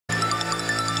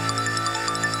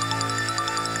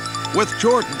With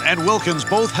Jordan and Wilkins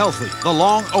both healthy, the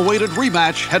long-awaited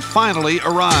rematch had finally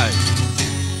arrived.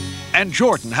 And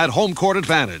Jordan had home court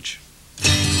advantage.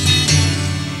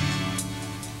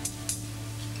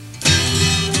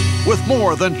 With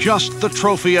more than just the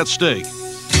trophy at stake,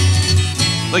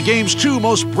 the game's two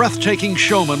most breathtaking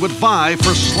showmen would vie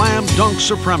for slam dunk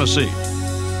supremacy.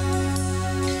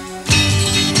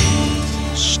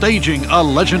 Staging a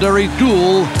legendary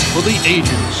duel for the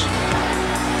ages.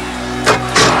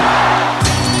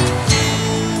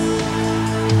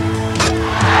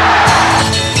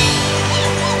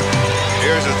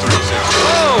 Here's a 3-6.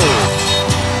 Whoa!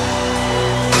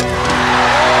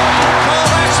 Call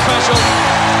that special.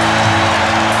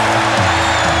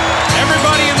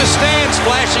 Everybody in the stands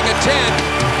flashing a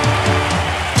 10.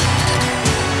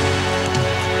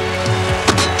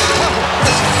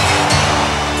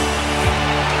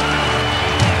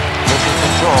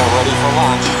 Ready for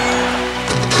launch.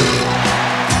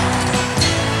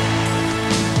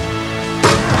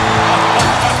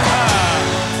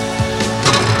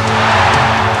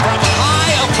 From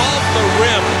high above the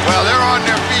rim. Well, they're on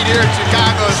their feet here at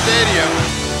Chicago Stadium.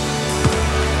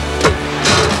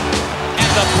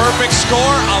 And the perfect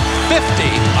score of 50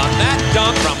 on that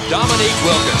dunk from Dominique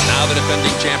Wilkins, now the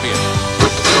defending champion.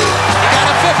 He got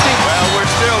a 50. Well,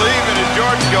 we're still even as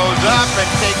Jordan goes up and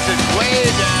takes it way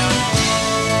down.